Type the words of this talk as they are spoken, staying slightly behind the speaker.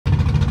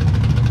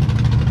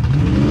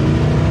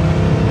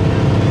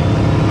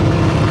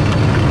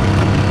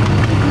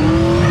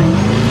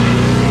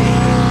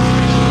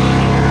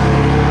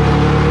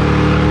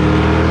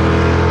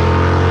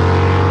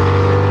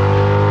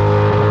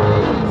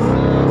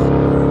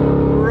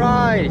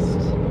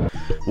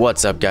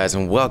What's up, guys,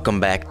 and welcome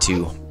back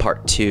to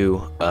part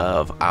 2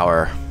 of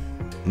our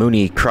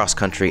Mooney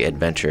cross-country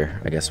adventure,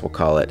 I guess we'll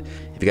call it.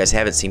 If you guys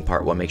haven't seen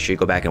part 1, make sure you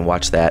go back and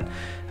watch that.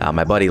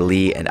 My buddy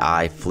Lee and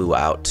I flew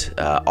out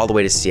all the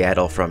way to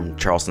Seattle from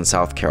Charleston,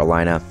 South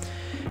Carolina,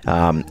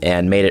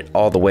 and made it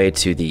all the way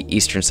to the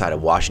eastern side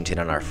of Washington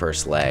on our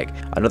first leg.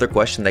 Another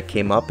question that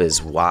came up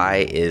is,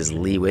 why is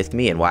Lee with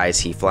me and why is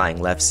he flying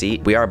left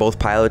seat? We are both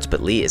pilots,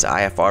 but Lee is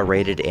IFR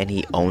rated and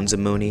he owns a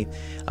Mooney.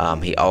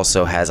 He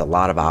also has a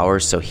lot of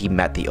hours, so he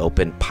met the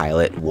open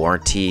pilot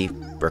warranty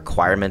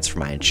requirements for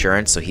my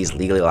insurance, so he's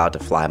legally allowed to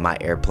fly my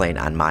airplane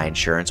on my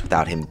insurance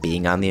without him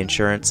being on the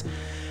insurance.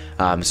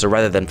 So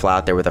rather than fly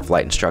out there with a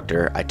flight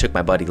instructor, I took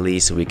my buddy Lee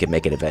so we could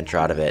make an adventure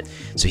out of it.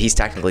 So he's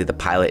technically the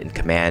pilot in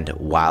command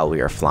while we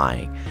are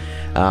flying.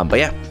 But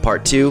yeah,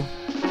 part 2,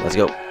 let's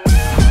go.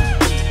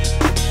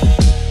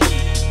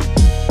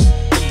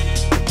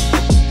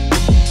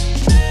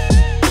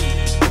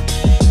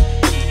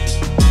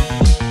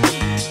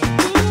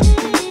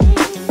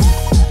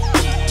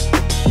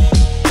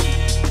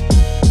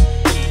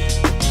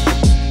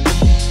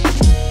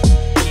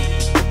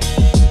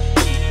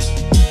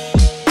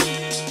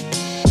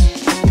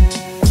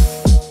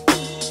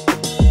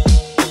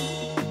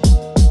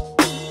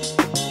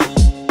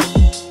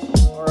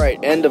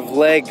 End of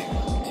leg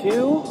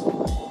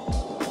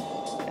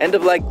 2. End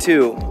of leg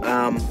 2.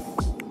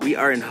 We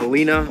are in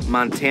Helena,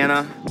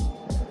 Montana.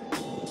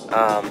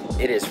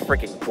 It is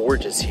freaking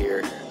gorgeous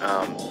here.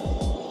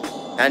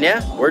 And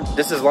yeah,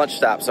 this is lunch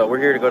stop, so we're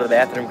here to go to the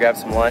bathroom, grab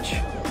some lunch.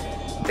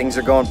 Things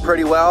are going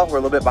pretty well. We're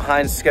a little bit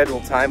behind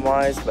schedule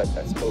time-wise, but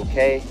that's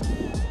okay.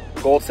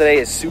 Goal today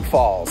is Sioux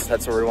Falls.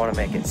 That's where we want to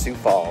make it, Sioux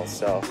Falls.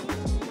 So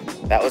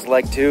that was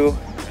leg 2.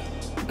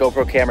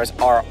 GoPro cameras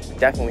are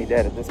definitely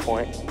dead at this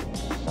point.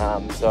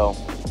 So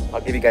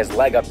I'll give you guys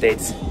leg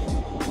updates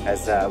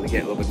as we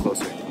get a little bit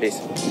closer. Peace.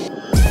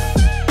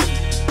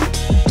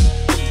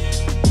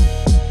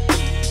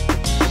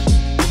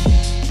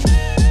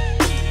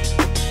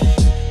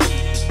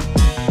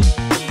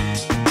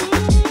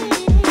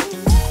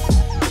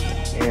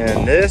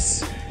 And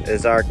this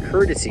is our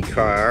courtesy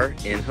car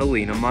in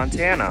Helena,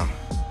 Montana.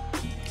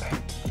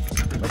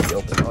 Let's be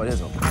open. Oh, it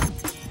is open.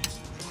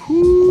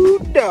 Whoo,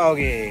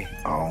 doggy.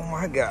 Oh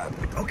my God.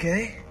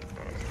 Okay.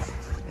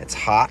 It's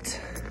hot.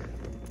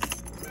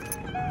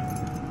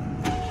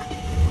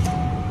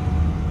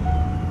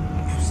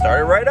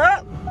 Started right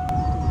up.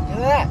 Look at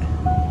that.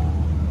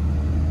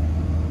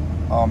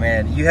 Oh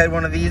man, you had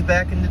one of these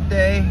back in the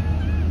day?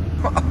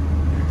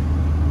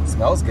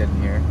 Smells good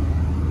in here.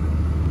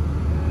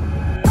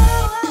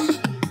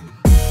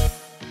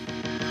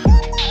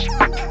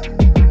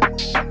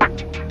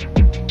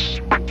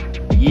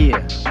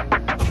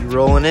 Yeah, you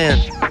rolling in.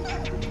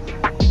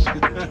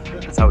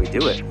 That's how we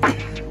do it.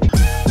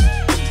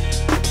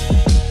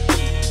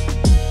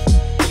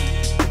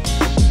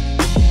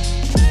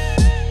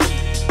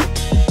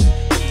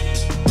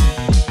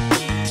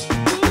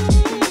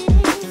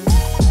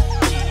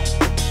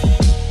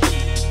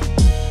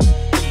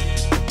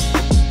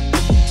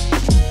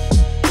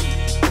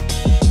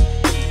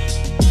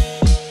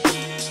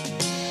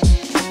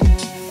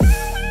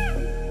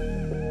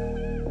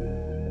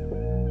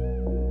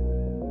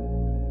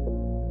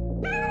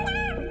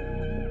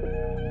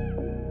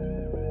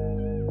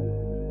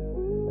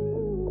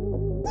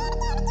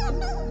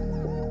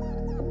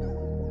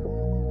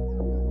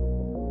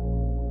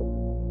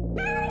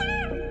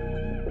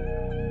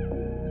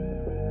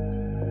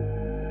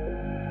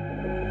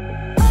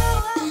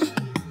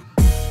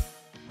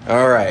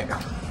 All right,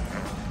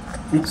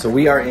 so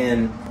we are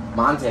in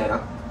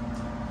Montana.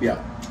 Yeah,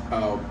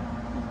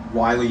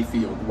 Wiley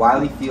Field.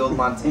 Wiley Field,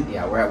 Montana.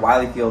 Yeah, we're at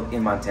Wiley Field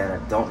in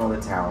Montana. Don't know the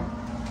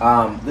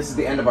town. This is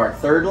the end of our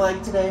third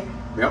leg today.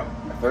 Yep.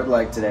 Our third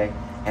leg today.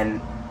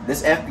 And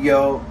this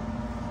FBO,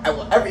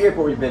 every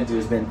airport we've been to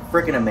has been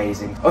freaking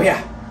amazing. Oh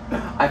yeah,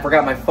 I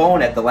forgot my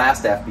phone at the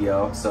last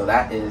FBO, so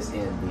that is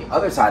in the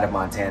other side of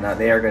Montana.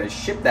 They are going to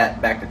ship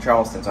that back to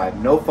Charleston, so I have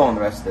no phone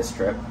the rest of this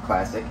trip.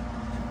 Classic.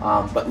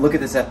 But look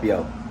at this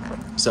FBO.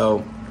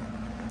 So,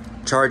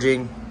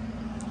 charging,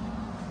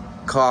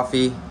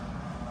 coffee,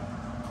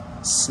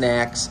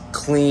 snacks,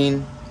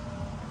 clean,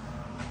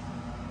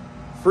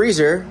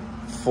 freezer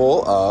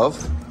full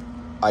of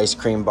ice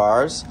cream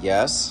bars,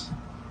 yes.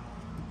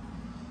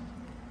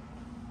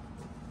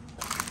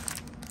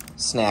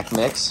 Snack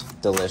mix,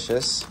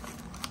 delicious.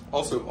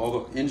 Also,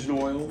 all the engine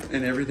oil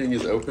and everything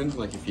is open,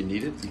 like if you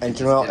need it.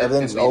 Engine oil,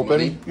 everything's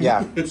open.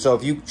 Yeah, so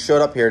if you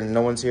showed up here and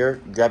no one's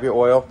here, grab your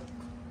oil.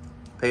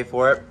 Pay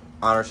for it,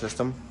 honor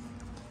system.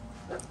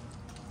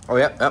 Oh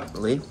yeah, yep,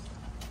 lead.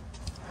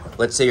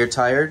 Let's say you're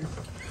tired,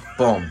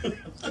 boom.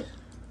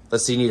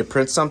 Let's say you need to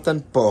print something,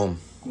 boom.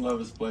 Love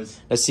this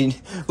place. Let's see,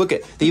 look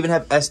at, they even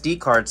have SD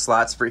card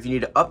slots for if you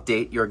need to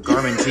update your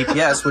Garmin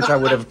GPS, which I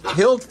would have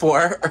killed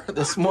for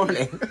this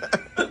morning.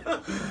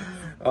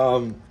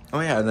 Oh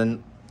yeah, and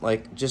then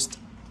like just,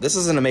 this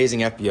is an amazing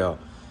FBO.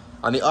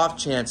 On the off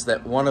chance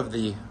that one of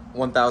the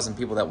 1,000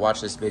 people that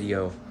watch this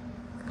video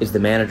is the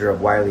manager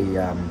of Wiley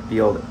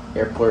Field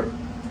Airport,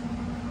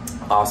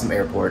 Awesome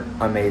airport,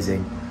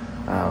 amazing.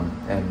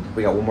 And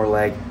we got one more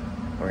leg.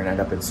 We're gonna end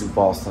up in Sioux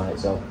Falls tonight,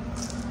 so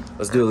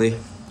let's do it, Lee.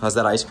 How's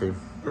that ice cream?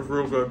 It's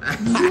real good.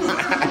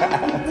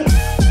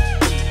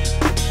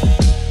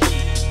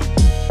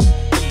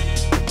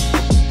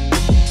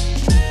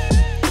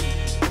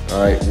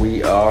 All right,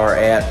 we are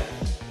at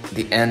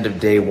the end of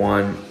day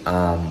one.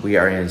 We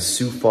are in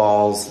Sioux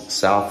Falls,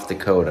 South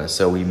Dakota.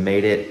 So we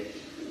made it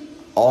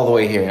all the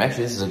way here. And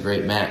actually, this is a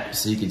great map,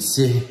 so you can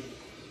see.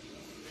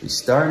 We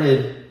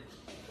started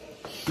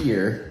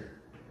here,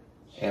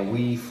 and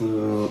we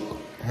flew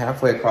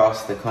halfway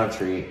across the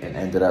country and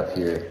ended up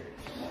here,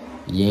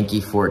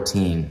 Yankee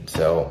 14.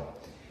 So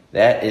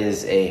that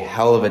is a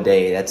hell of a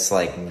day. That's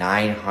like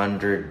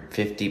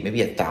 950,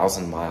 maybe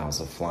 1,000 miles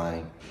of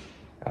flying.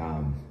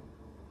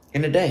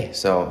 In a day,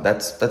 so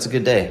that's a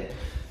good day.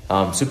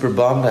 Super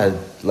bummed I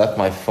left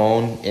my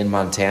phone in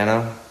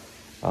Montana,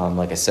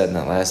 like I said in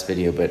that last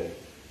video, but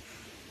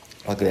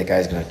luckily that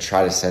guy's gonna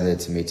try to send it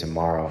to me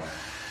tomorrow,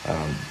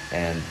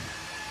 and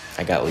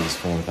I got Lee's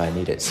phone if I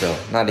need it, so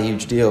not a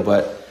huge deal.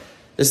 But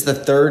this is the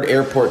third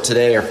airport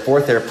today, or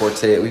fourth airport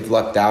today that we've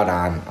lucked out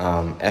on.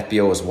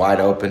 FBO was wide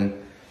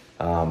open.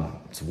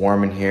 It's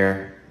warm in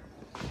here,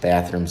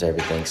 bathrooms,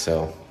 everything,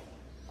 so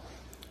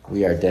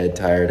we are dead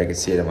tired. I can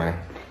see it in my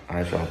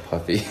eyes are all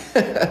puffy.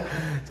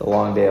 It's a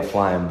long day of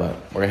flying, but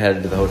we're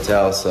headed to the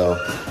hotel. So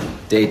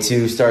day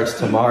 2 starts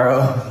tomorrow.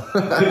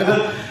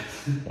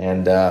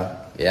 And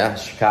yeah,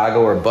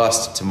 Chicago or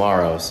bust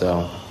tomorrow.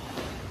 So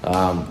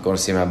going to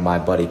see my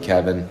buddy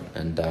Kevin,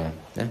 and yeah,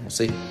 we'll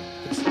see.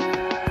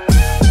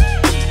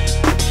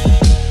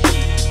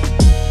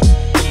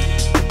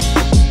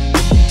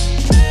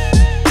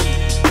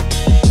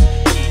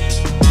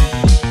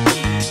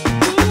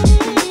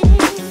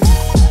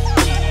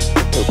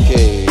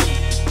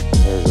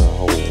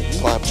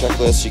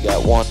 Checklist, you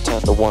got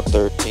 110 to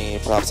 113,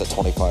 props at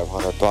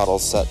 2,500,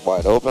 throttles set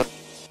wide open,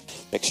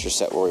 mixture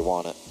set where we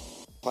want it.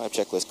 Climb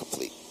checklist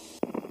complete.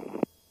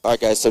 Alright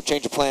guys, so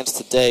change of plans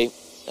today.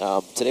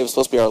 Today was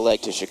supposed to be our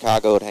leg to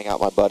Chicago to hang out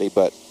with my buddy,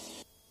 but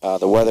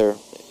the weather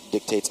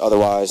dictates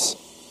otherwise.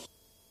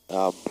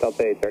 Delta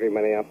 830,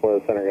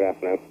 Minneapolis Center, good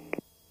afternoon.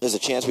 There's a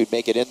chance we'd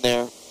make it in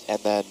there, and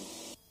then,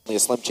 only a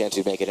slim chance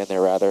we'd make it in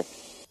there rather,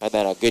 and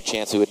then a good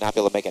chance we would not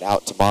be able to make it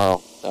out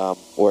tomorrow.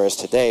 Whereas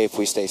today, if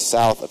we stay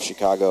south of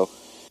Chicago,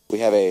 we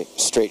have a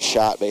straight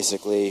shot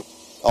basically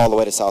all the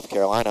way to South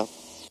Carolina,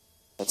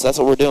 and so that's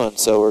what we're doing.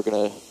 So we're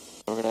gonna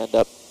end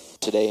up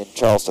today in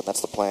Charleston. That's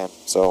the plan.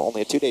 So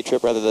only a 2-day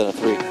trip rather than a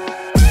 3.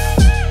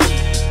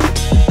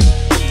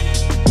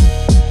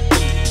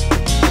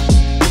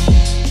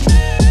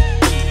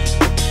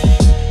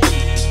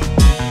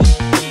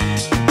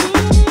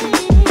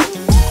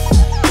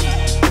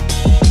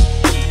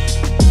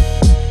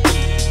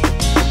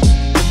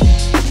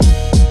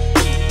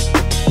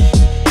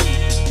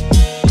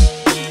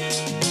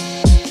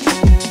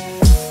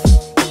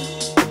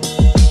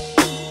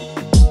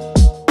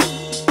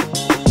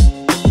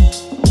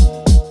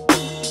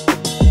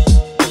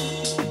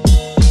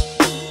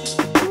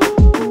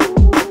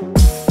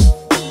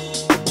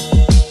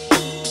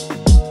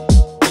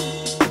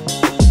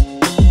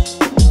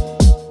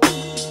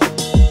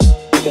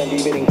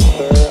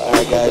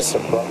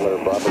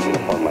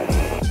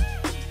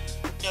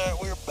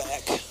 We're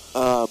back.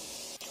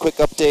 Quick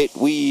update.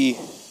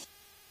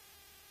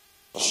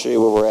 I'll show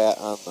you where we're at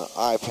on the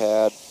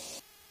iPad.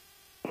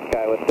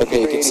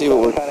 Okay, you can see what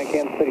we're.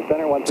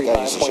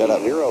 Shut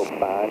up.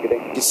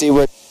 You can see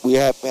what we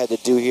have had to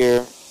do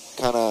here.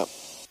 Kind of,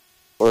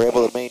 we're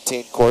able to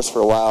maintain course for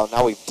a while.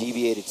 Now we've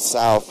deviated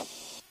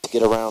south to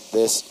get around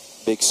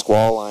this big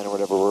squall line or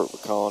whatever we're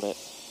calling it.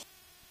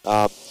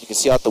 You can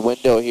see out the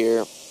window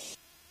here.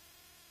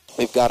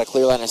 We've got a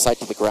clear line of sight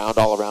to the ground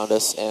all around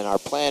us, and our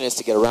plan is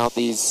to get around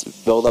these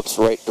buildups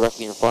right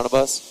directly in front of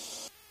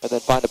us, and then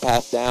find a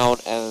path down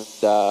and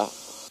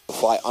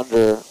fly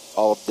under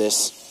all of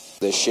this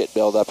shit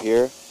buildup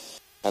here,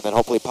 and then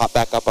hopefully pop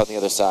back up on the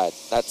other side.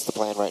 That's the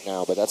plan right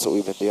now, but that's what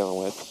we've been dealing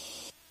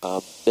with.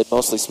 Been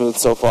mostly smooth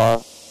so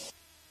far,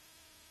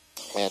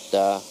 and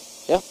yeah,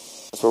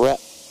 that's where we're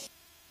at.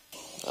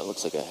 That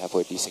looks like a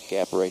halfway decent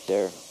gap right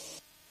there.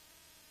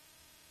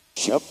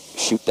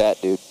 Shoot that,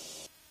 dude.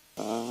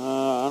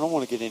 I don't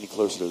want to get any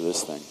closer to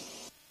this thing.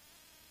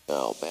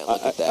 Oh, man,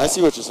 look at that. I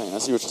see what you're saying. I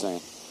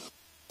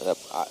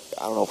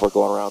don't know if we're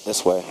going around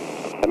this way.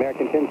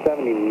 American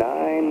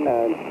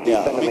 1079.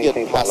 Yeah, let me get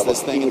past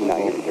this thing and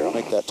we'll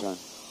make that turn.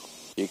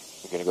 You're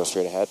going to go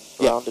straight ahead?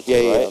 Yeah,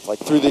 yeah. Like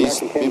through these,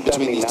 in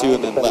between these two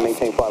and then left.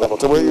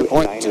 To where you're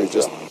pointing to,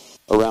 just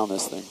around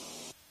this thing.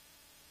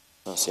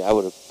 Oh, see, I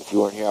would have, if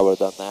you weren't here, I would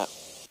have done that.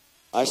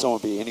 I just don't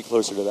want to be any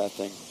closer to that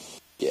thing.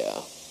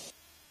 Yeah.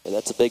 Yeah,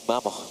 that's a big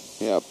mama.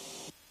 Yeah.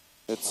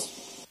 It's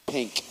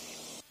pink.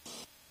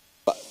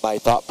 But my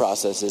thought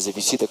process is if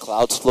you see the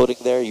clouds floating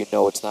there, you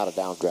know it's not a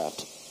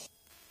downdraft.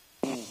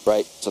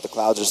 Right? So the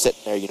clouds are sitting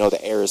there, you know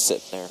the air is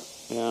sitting there.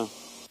 Yeah.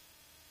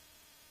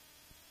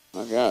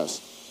 I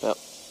guess. Yep.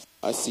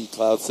 I see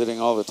clouds sitting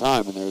all the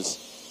time, and there's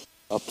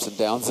Ups and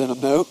downs in them,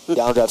 though.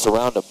 Downdrafts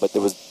around them, but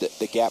there was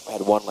the gap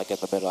had one like in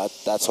the middle.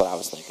 That's what I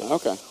was thinking.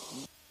 Okay.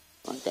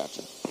 I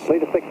gotcha. Lead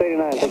to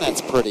 689. And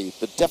that's pretty.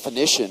 The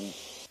definition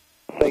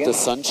with the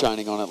sun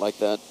shining on it like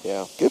that.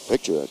 Yeah, good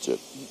picture, that's it.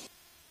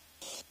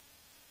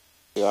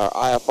 We are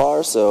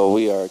IFR, so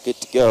we are good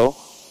to go.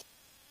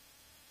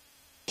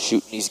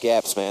 Shooting these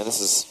gaps, man. This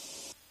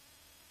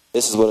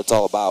is what it's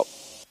all about.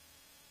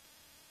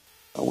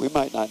 Oh, we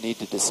might not need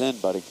to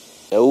descend, buddy.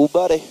 No,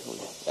 buddy.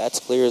 That's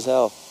clear as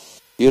hell.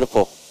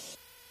 Beautiful.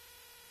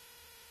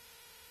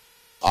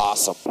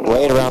 Awesome.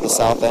 Right around the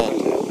south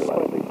end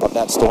of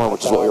that storm,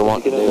 which is what we were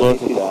wanting to do.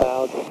 Look at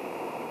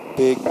that.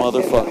 Big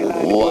motherfucker.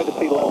 Wow.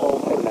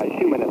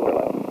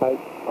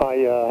 I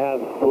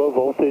have low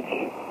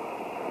voltage.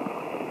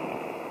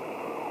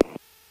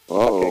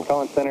 Whoa. Okay,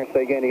 calling center.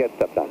 Say again. You got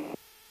stuff done.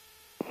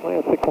 I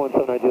have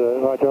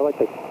 617. Roger.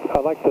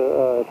 I'd like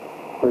to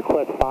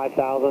request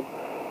 5,000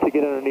 to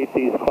get underneath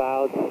these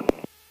clouds.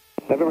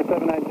 November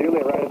 79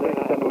 Juliet, right there.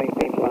 Send to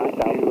maintain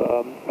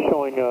 5,000.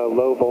 Showing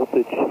low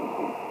voltage.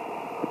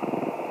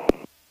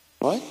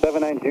 What?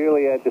 79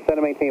 Juliet, descend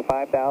to maintain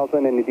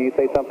 5,000. And do you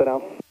say something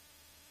else?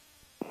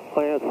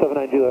 I have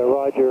 79 Juliet.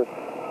 Roger.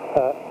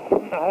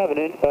 I have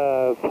an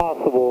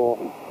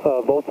possible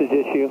voltage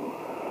issue.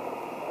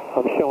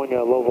 I'm showing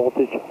low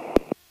voltage.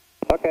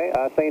 Okay.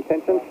 Say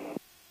intentions.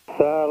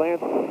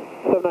 Lance,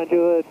 79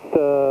 Juliet.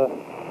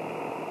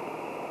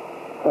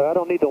 I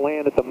don't need to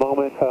land at the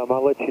moment.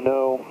 I'll let you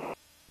know.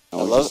 I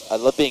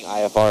love being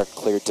IFR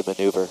cleared to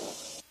maneuver.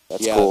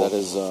 That's yeah, cool. that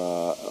is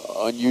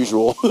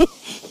unusual.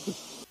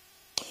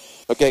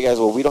 Okay, guys.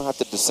 Well, we don't have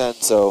to descend,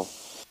 so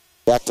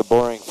back to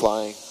boring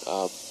flying.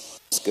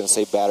 Just gonna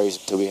save batteries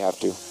until we have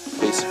to.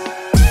 Please.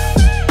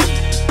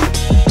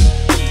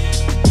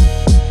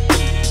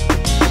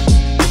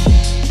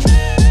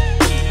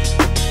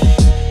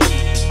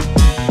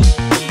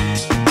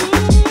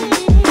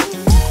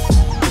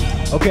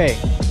 Okay,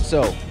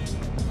 so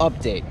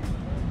update.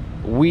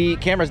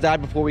 Cameras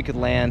died before we could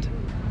land,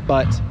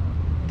 but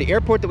the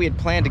airport that we had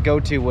planned to go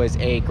to was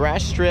a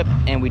grass strip,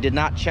 and we did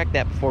not check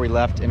that before we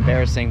left.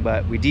 Embarrassing,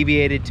 but we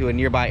deviated to a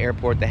nearby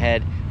airport that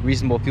had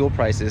reasonable fuel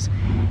prices.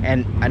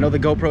 And I know the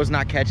GoPro's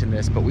not catching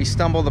this, but we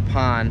stumbled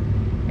upon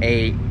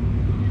a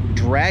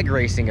drag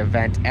racing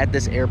event at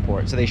this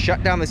airport. So they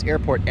shut down this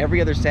airport every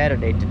other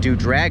Saturday to do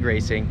drag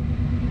racing,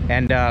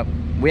 and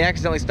we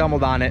accidentally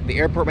stumbled on it. The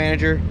airport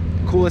manager,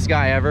 coolest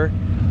guy ever.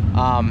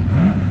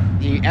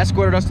 He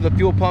escorted us to the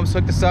fuel pumps,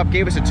 hooked us up,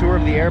 gave us a tour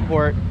of the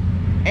airport,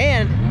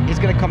 and he's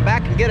gonna come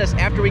back and get us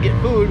after we get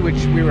food,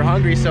 which we were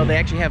hungry, so they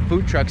actually have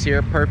food trucks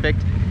here,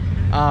 perfect.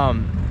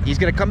 He's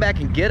gonna come back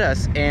and get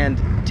us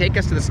and take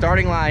us to the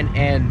starting line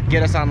and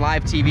get us on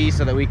live TV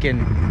so that we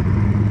can,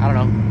 I don't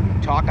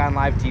know, talk on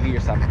live TV or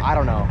something. I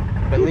don't know.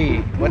 But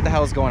Lee, what the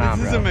hell's going on,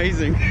 bro? This is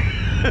amazing.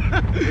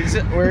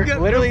 We're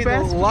literally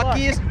the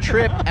luckiest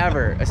trip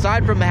ever.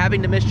 Aside from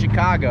having to miss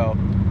Chicago,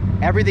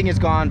 everything has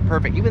gone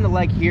perfect. Even the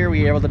leg here,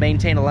 we were able to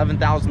maintain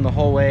 11,000 the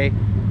whole way.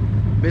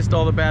 Missed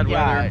all the bad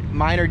weather.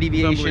 Minor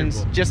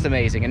deviations, just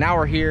amazing. And now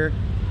we're here.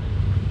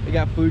 We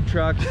got food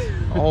trucks,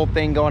 a whole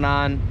thing going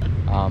on.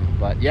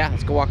 But yeah,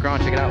 let's go walk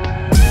around, check it out.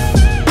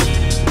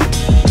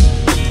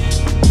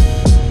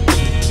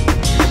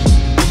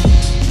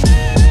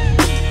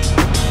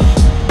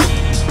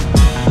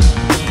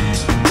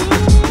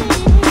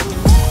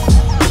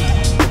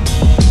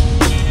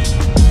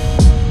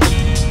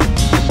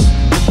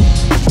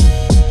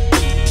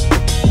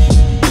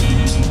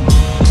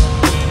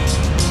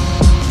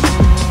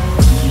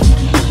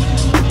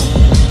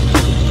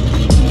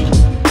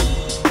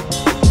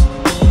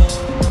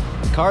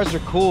 Cars are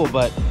cool,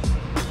 but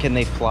can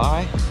they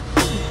fly?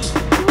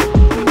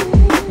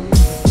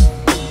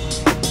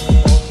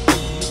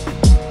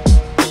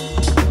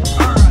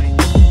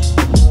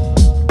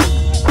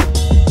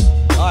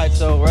 Alright,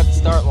 so we're at the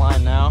start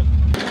line now.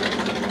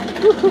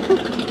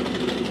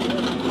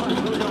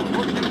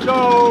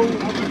 So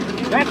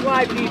that's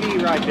live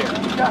TV right there.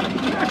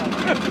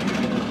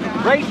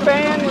 Race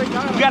fan, we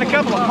got a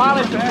couple of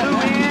pilots that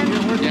flew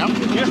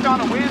in just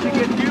on a whim to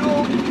get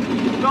fuel.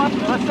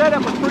 The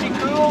setup was pretty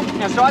cool,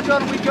 and so I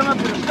told them we'd come up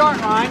to the start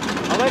line.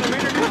 I'll let them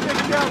introduce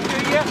themselves to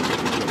you,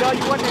 tell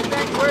you what they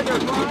think, where they're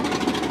from.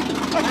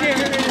 Okay,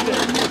 here it is.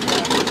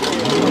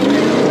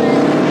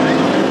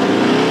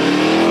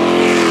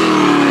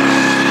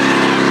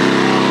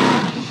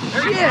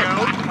 There you go.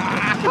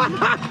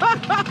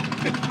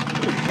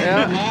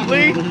 Yeah.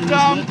 Lee,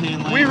 Tom,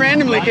 we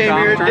randomly came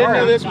here, didn't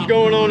know this was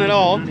going on at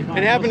all, and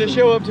happened to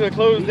show up to a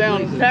closed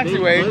down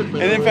taxiway, and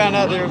then found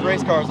out there was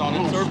race cars on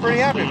it, so we're pretty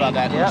happy about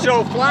that. Yeah.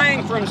 So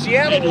flying from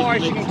Seattle,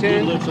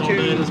 Washington to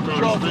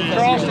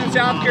Charleston,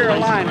 South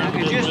Carolina,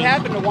 and just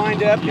happened to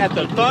wind up at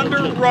the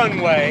Thunder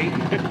Runway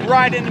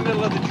right in the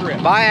middle of the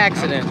trip. By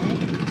accident.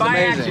 By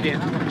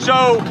accident.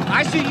 So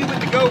I see you with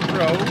the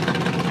GoPro,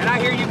 and I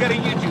hear you got a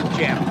YouTube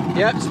channel.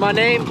 Yep, it's my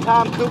name,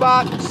 Tom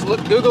Kubot. Just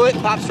Google it,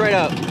 pops straight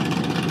up.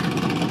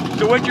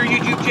 So what's your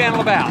YouTube channel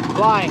about?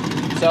 Flying.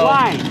 So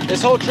flying.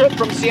 This whole trip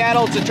from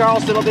Seattle to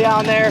Charleston will be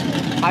on there.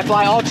 I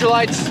fly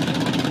ultralights,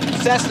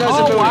 Cessnas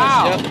Oh, and Moonies.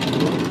 wow. Yep.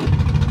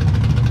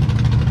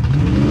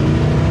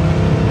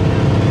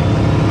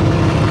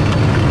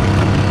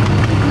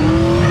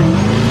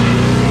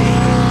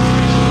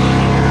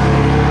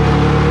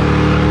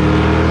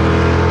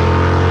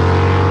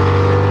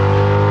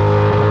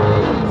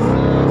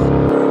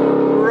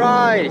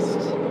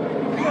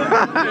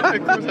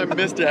 Of course I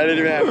missed it. I didn't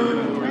even have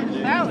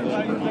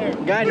it.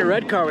 The guy in the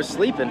red car was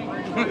sleeping.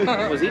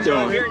 What was he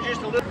doing?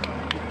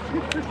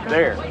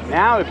 There.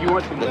 Now, if you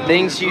want some The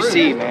things you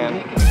see,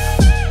 man.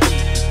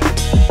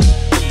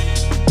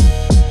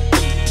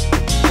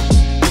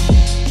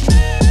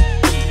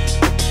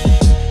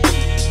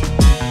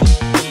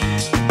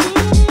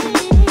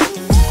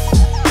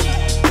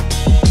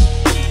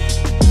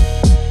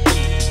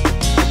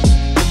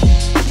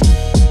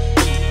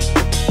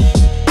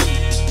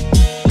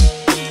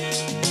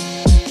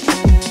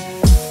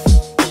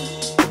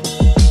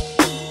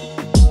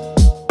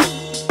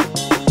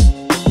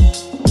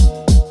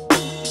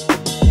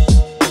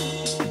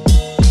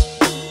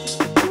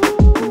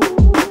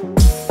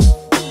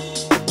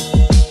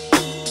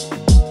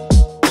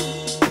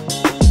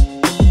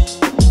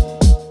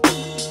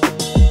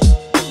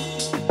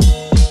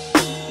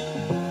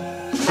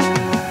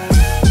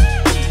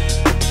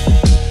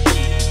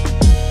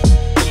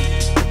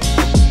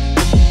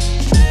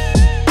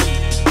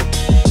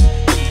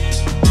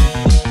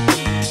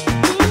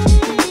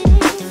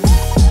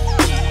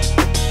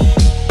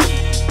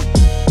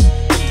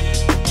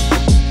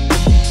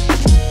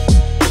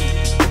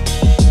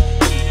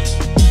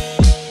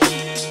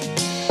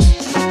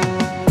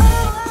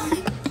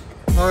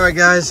 All right,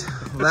 guys,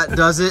 that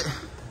does it.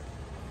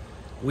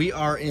 We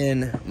are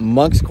in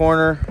Monk's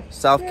Corner,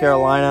 South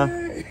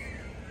Carolina.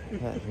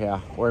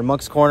 Yeah, we're in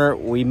Monk's Corner.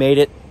 We made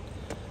it.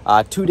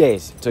 2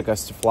 days it took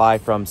us to fly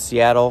from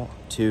Seattle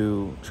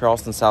to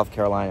Charleston, South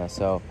Carolina.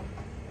 So,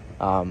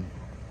 I'm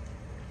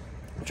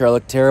sure I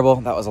looked terrible.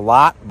 That was a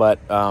lot,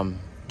 but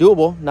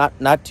doable.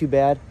 Not too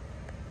bad.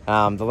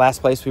 The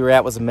last place we were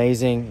at was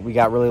amazing. We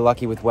got really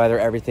lucky with weather,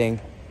 everything.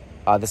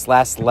 This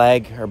last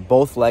leg, or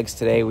both legs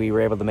today, we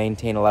were able to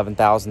maintain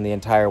 11,000 the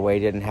entire way.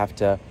 Didn't have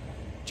to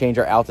change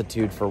our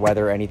altitude for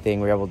weather or anything.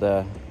 We were able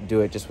to do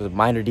it just with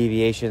minor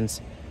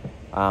deviations.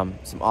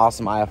 Some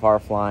awesome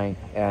IFR flying,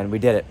 and we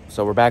did it.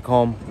 So we're back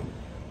home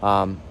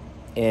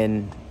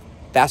in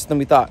faster than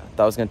we thought.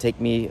 Thought it was going to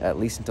take me at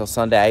least until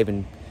Sunday. I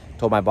even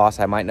told my boss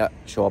I might not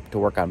show up to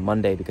work on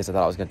Monday because I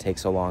thought it was going to take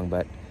so long.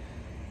 But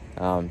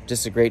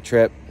just a great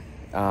trip.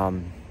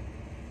 Yeah,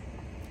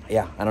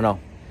 I don't know.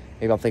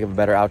 Maybe I'll think of a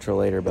better outro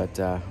later, but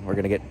we're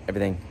going to get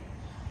everything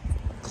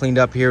cleaned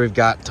up here. We've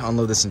got to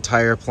unload this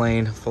entire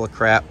plane full of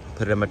crap,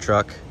 put it in my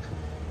truck,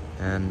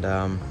 and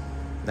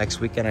next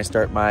weekend I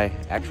start my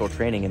actual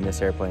training in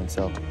this airplane,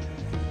 so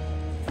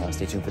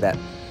stay tuned for that.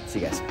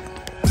 See you guys.